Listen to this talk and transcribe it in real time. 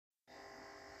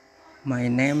My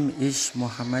name is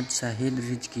Muhammad Sahid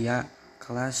Rizkia,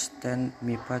 class 10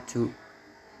 MIPA 2.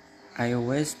 I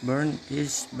was born in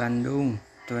Bandung,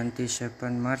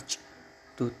 27 March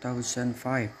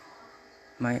 2005.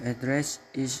 My address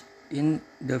is in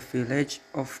the village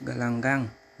of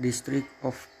Galanggang, district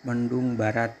of Bandung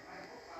Barat.